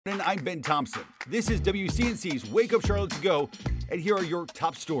And I'm Ben Thompson. This is WCNC's Wake Up Charlotte to Go, and here are your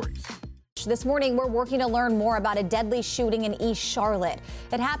top stories. This morning, we're working to learn more about a deadly shooting in East Charlotte.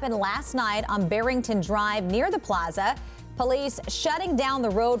 It happened last night on Barrington Drive near the plaza. Police shutting down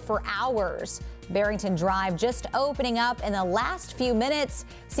the road for hours. Barrington Drive just opening up in the last few minutes.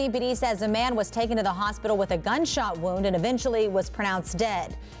 CPD says a man was taken to the hospital with a gunshot wound and eventually was pronounced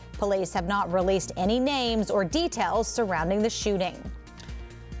dead. Police have not released any names or details surrounding the shooting.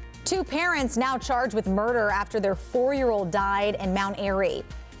 Two parents now charged with murder after their 4-year-old died in Mount Airy.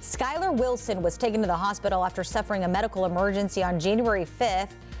 Skylar Wilson was taken to the hospital after suffering a medical emergency on January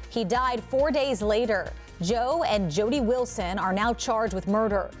 5th. He died 4 days later. Joe and Jody Wilson are now charged with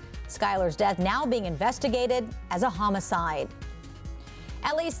murder. Skylar's death now being investigated as a homicide.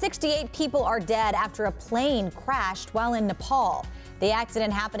 At least 68 people are dead after a plane crashed while in Nepal. The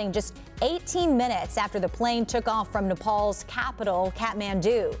accident happening just 18 minutes after the plane took off from Nepal's capital,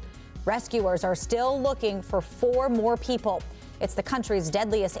 Kathmandu. Rescuers are still looking for 4 more people. It's the country's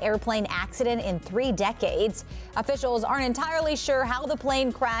deadliest airplane accident in 3 decades. Officials aren't entirely sure how the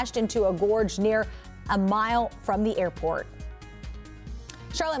plane crashed into a gorge near a mile from the airport.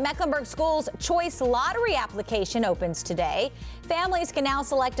 Charlotte-Mecklenburg Schools Choice Lottery application opens today. Families can now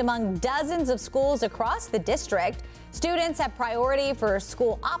select among dozens of schools across the district. Students have priority for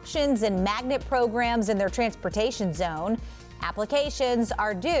school options and magnet programs in their transportation zone. Applications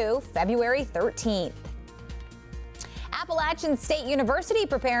are due February 13th. Appalachian State University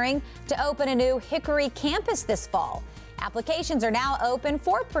preparing to open a new Hickory campus this fall. Applications are now open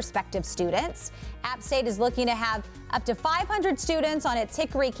for prospective students. App State is looking to have up to 500 students on its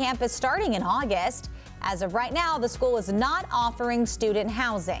Hickory campus starting in August. As of right now, the school is not offering student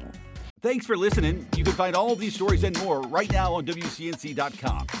housing. Thanks for listening. You can find all of these stories and more right now on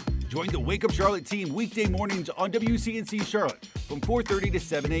WCNC.com. Join the Wake Up Charlotte team weekday mornings on WCNC Charlotte from 4:30 to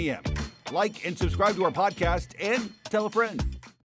 7 a.m. Like and subscribe to our podcast and tell a friend.